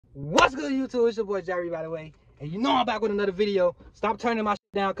What's good, YouTube? It's your boy Jerry, by the way. And you know I'm back with another video. Stop turning my shit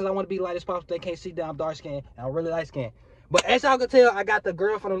down because I want to be light as possible. They can't see that I'm dark skinned and I'm really light skinned. But as y'all can tell, I got the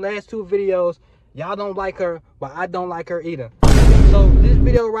girl from the last two videos. Y'all don't like her, but I don't like her either. So this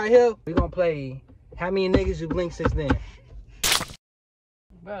video right here, we're going to play How Many Niggas You Blinked Since Then.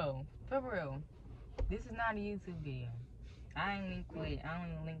 Bro, for real, this is not a YouTube video. I don't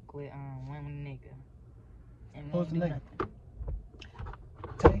even link with one nigga. And Who's the nigga? Nothing.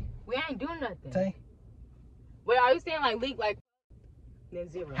 Tay? We ain't doing nothing. Tay? Wait, are you saying like link like then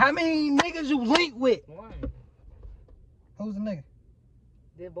zero? How many niggas you linked with? One. Who's the nigga?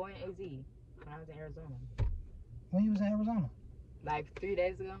 The boy in AZ when I was in Arizona. When you was in Arizona? Like 3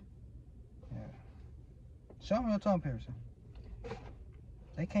 days ago. Yeah. Show me your tongue piercing.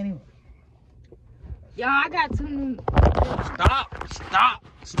 They can't even. Y'all, I got two new.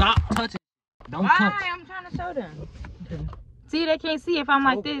 Stop touching. Don't touch. Why? I'm trying to show them. See, they can't see if I'm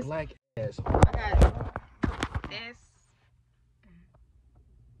like this. Black ass. I got this.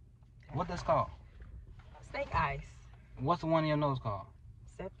 What that's called? Snake eyes. What's the one in your nose called?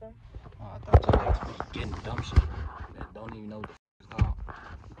 Septum. Oh, I thought you were getting dumb shit that don't even know what the it's called.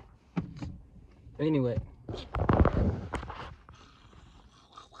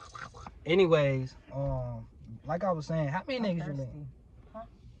 Anyways, like I was saying, how many niggas you linked? Huh?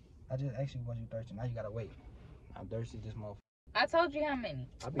 I just asked you was you thirsty. Now you gotta wait. I'm thirsty this motherfucker. I told you how many.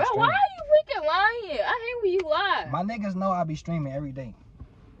 I be Bro, why are you freaking lying? I hate when you lie. My niggas know I be streaming every day.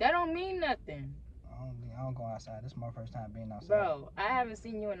 That don't mean nothing. I don't go outside. This is my first time being outside. Bro, I haven't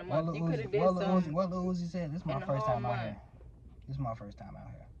seen you in a month. You could have did something. What Lil Uzi said? This is my first time out month. here. This is my first time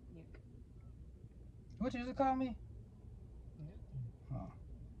out here. What you just call me? Oh.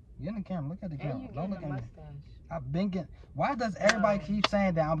 Get in the camera. Look at the camera. Don't look at me. I've been getting. Why does everybody keep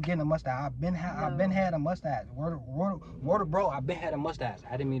saying that I'm getting a mustache? I've been had a mustache. Word of bro. I've been had a mustache.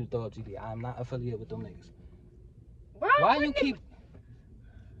 I didn't mean to throw up GD. I'm not affiliated with them niggas. Bro, why you keep?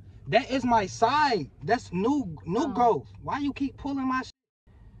 That is my side. That's new growth. Why you keep pulling my shit?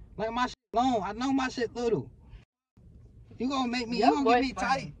 Like my shit long. I know my shit little. You gonna make me? You gonna get me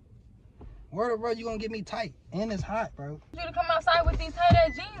tight? Word of bro, you gonna get me tight. And it's hot, bro. You to come outside with these tight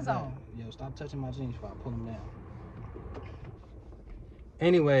ass jeans on. Yo, stop touching my jeans before I pull them down.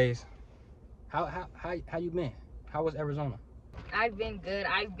 Anyways, how you been? How was Arizona? I've been good.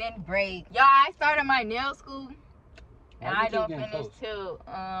 I've been great. Y'all, I started my nail school. And I don't finish till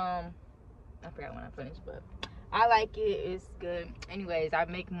I forgot when I finished, but I like it. It's good. Anyways, I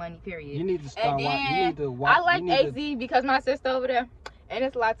make money. Period. You need to start. You need to watch. I like AZ because my sister over there, and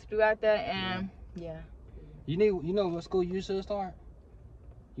it's a lot to do out there. And yeah. You know what school you should start?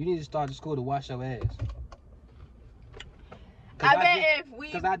 You need to start the school to wash your ass. I bet if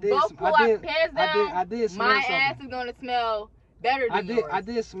we both pull our pants down, I did smell my something. ass is gonna smell better than yours. I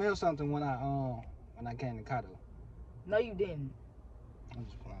did smell something when I came to Cotto. No, you didn't. I'm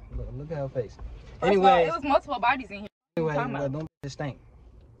just playing. Look at her face. Anyway, it was multiple bodies in here. Anyway, well, don't stink.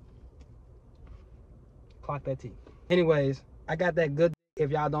 Clock that T. Anyways, I got that good. If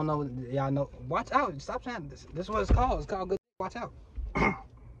y'all don't know, y'all know. Watch out! Stop saying this. This is what it's called. It's called good. Watch out.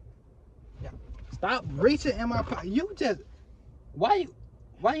 Yeah. Stop reaching in my pocket. You just why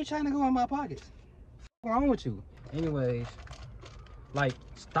you trying to go in my pockets? What's wrong with you? Anyways, like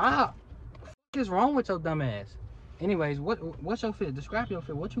stop. What is wrong with your dumb ass? Anyways, what's your fit? Describe your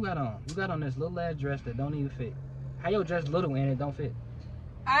fit. What you got on? You got on this little ass dress that don't even fit. How your dress little and it don't fit?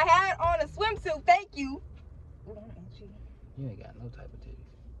 I had on a swimsuit. Thank you. You ain't got no type of titties.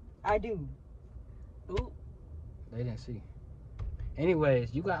 I do. Ooh. They didn't see.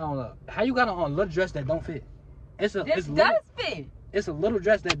 Anyways, you got on how you got on a little dress that don't fit? This does fit. It's a little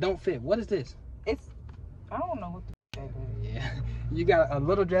dress that don't fit. What is this? I don't know what the yeah. You got a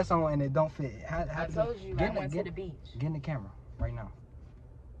little dress on and it don't fit. I told you I went to the beach. Get in the camera right now.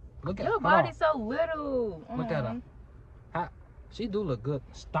 Look at your body's so little. Look at her. She do look good.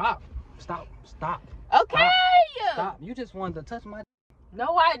 Stop. Okay. Stop. You just wanted to touch my.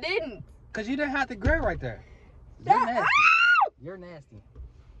 No, I didn't. Cause you didn't have the grill right there. You're nasty. You're nasty.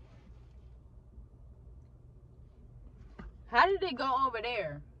 How did it go over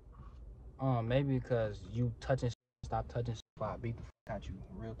there? Maybe because you touching. Stop touching. I beat the fuck out you.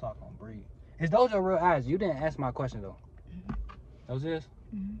 Real talk on breathe. Is those your real eyes? You didn't ask my question though. Those is?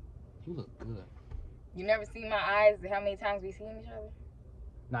 You look good. You never see my eyes? How many times we seen each other?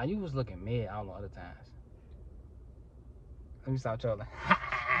 Nah, you was looking mid all the other times. Let me stop trolling.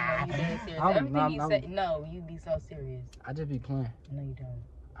 No, you being serious. Everything you say, no, you be so serious. I just be playing. No, you don't.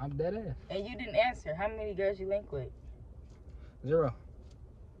 I'm dead ass. And you didn't answer. How many girls you link with? 0.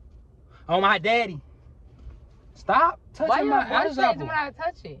 Oh, my daddy. Stop touching my Adam's apple. When I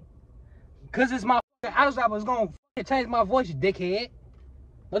touch it? Cause it's my Adam's apple. It's gonna change my voice, you dickhead.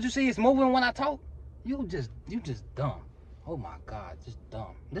 Don't you see it's moving when I talk? You just dumb. Oh my God, just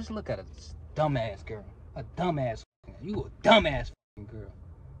dumb. Just look at a dumbass girl. A dumbass. You a dumbass girl.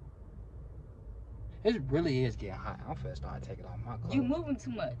 It really is getting hot. I'm finna start taking off my clothes. You moving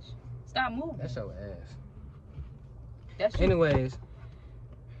too much. Stop moving. That's your ass. That's your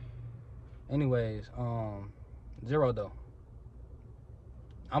Anyways, Zero though.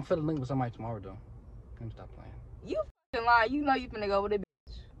 I'm finna link with somebody tomorrow though. Let me stop playing. You fucking lie. You know you finna go with a bitch.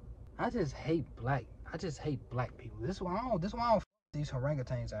 I just hate black people. This is why I don't f these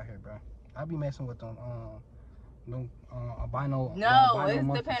orangutans out here, bro. I be messing with them albino. No, it's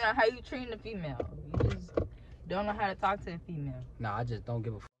depending on how you treat the female. You just don't know how to talk to a female. Nah, I just don't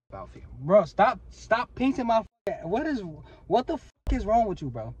give a f about female. Bro, stop pinching my what the f is wrong with you,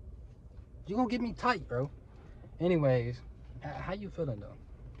 bro? You gonna get me tight, bro. Anyways, how you feeling though?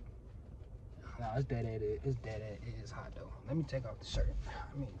 Nah, it's dead at it. It's dead at it. It is hot though. Let me take off the shirt.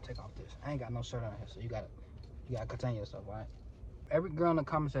 I mean, take off this. I ain't got no shirt on here, so you gotta contain yourself, all right? Every girl in the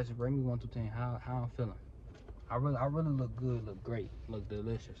comment section, bring me 1 through 10. How I'm feeling. I really look good, look great, look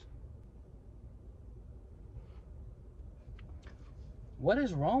delicious. What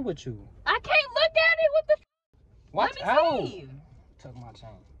is wrong with you? I can't look at it. What the f? Watch Let me out. see. Tuck my chain.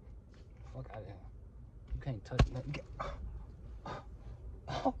 Fuck out of here. You can't touch nothing.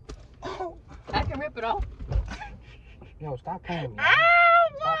 Oh. I can rip it off. Yo, stop playing with me. Ow,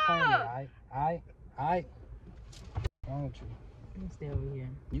 Stop playing with me, alright? What's wrong with you? Let me stay over here.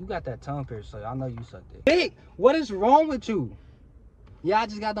 You got that tongue pierced, so I know you sucked it. Big, what is wrong with you? Yeah, I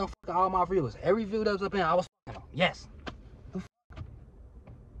just got done fucking all my viewers. Every view that was up in, I was fucking them. Yes. The fuck?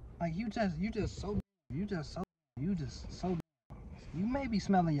 Like you just so. You may be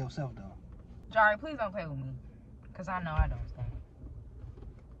smelling yourself though. Jari, please don't play with me, cause I know I don't stink.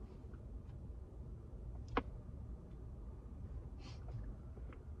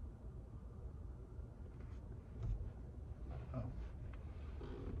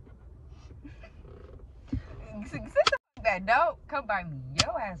 Sit the f that. Don't come by me.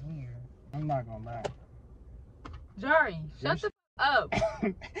 Your ass weird. I'm not gonna lie. Jari, shut the f up.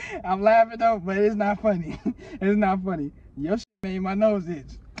 I'm laughing though, but it's not funny. It's not funny. Your shit made my nose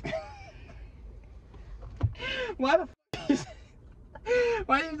itch. Why the f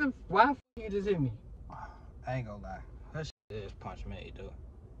why the f you just hit me? I ain't gonna lie. That shit is punch made, dude.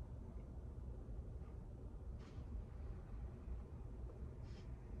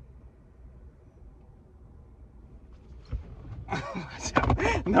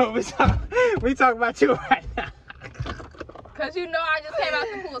 No, we talk about you right now. Cause you know I just came out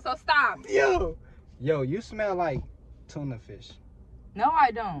the pool, so stop. Yo, you smell like tuna fish. No,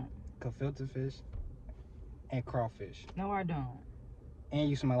 I don't. Gefilte fish and crawfish. No, I don't. And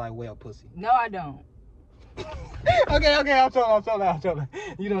you smell like whale pussy. No, I don't. Okay, I'm trolling.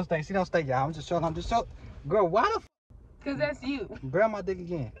 You don't stink. She don't stink, y'all. I'm just trolling. Girl, why the f? Cause that's you. Grab my dick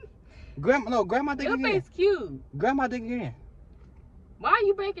again. Grab my dick Your again. face cute. Grab my dick again. Why are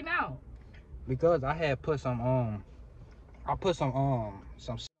you breaking out? Because I had put some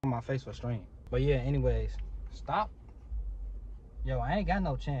shit on my face for stream. But yeah, anyways, stop. Yo, I ain't got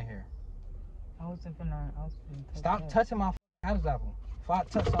no chin here. I was finna Stop touching my Adam's apple. If I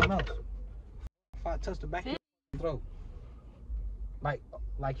touch something else. If I touch the back of your throat. Like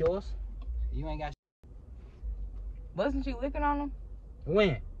yours, you ain't got shit. Wasn't you licking on them?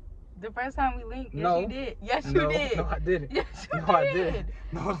 When? The first time we linked? Yes, No. you did. Yes, you did. No, I didn't. Yes, you did. I didn't.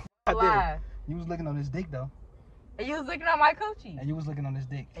 No, I Lie. didn't. You was looking on this dick though. And you was looking on my coochie. And you was looking on this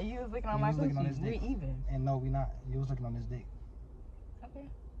dick. And you was looking on my coochie. We even. And no, we not. You was looking on this dick. Okay.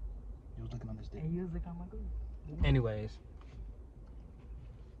 You was looking on this dick. And you was looking on my coochie. Anyways.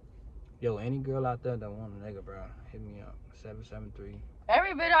 Yo, any girl out there that want a nigga, bro, hit me up. 773.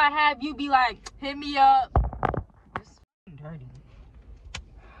 Every video I have, you be like, hit me up. It's dirty.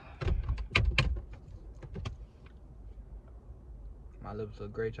 My lips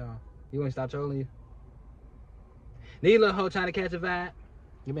look great, y'all. You ain't stop trolling you? Need a little hoe trying to catch a vibe?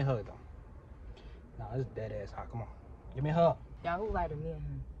 Give me a hug, though. Nah, it's dead ass hot. Come on. Give me a hug. Y'all, who lighter, me and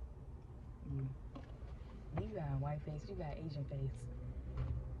him? You got a white face. You got Asian face.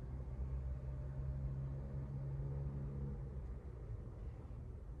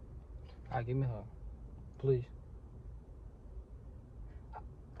 Alright, give me a hug. Please.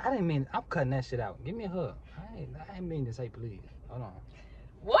 I didn't mean, I'm cutting that shit out. Give me a hug. I didn't mean to say please. Hold on.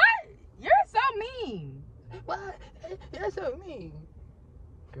 What? You're so mean. What? You're so mean.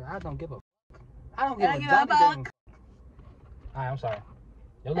 Girl, I don't give a I don't give a Johnny dang. Alright, I'm sorry.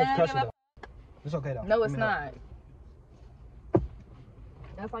 Your lips crushing though. It's okay though. No, it's not.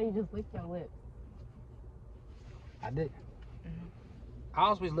 That's why you just licked your lips. I did. I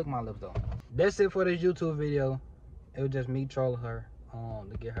always lick my lips though. That's it for this YouTube video. It was just me trolling her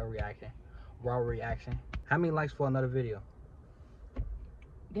to get her reaction. Raw reaction. How many likes for another video?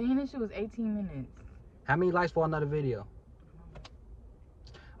 Dang, this shit was 18 minutes. How many likes for another video?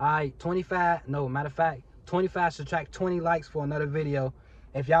 Alright, 25. No, matter of fact, 25 subtract 20 likes for another video.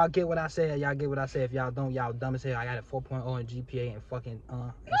 If y'all get what I said, y'all get what I said. If y'all don't, y'all dumb as hell. I got a 4.0 in GPA and fucking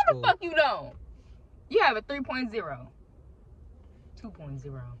No, the fuck you don't. You have a 3.0.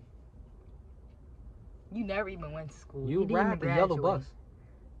 2.0. You never even went to school. You ride the yellow bus.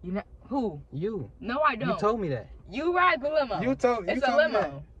 You know who? You. No, I don't. You told me that. You ride the limo. It's a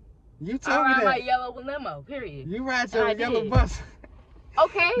limo. You told me I that. ride my yellow limo. Period. You ride your yellow bus.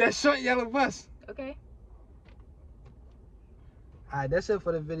 Okay. That short yellow bus. Okay. Alright, that's it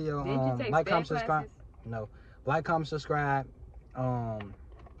for the video. Did you take like, comment, classes? subscribe. No. Like, comment, subscribe. No,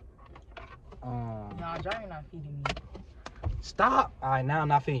 Johnny not feeding me. Stop. Alright, now I'm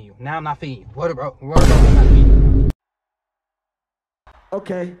not feeding you. Now I'm not feeding you. What about I'm not feeding you?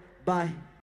 Okay, bye.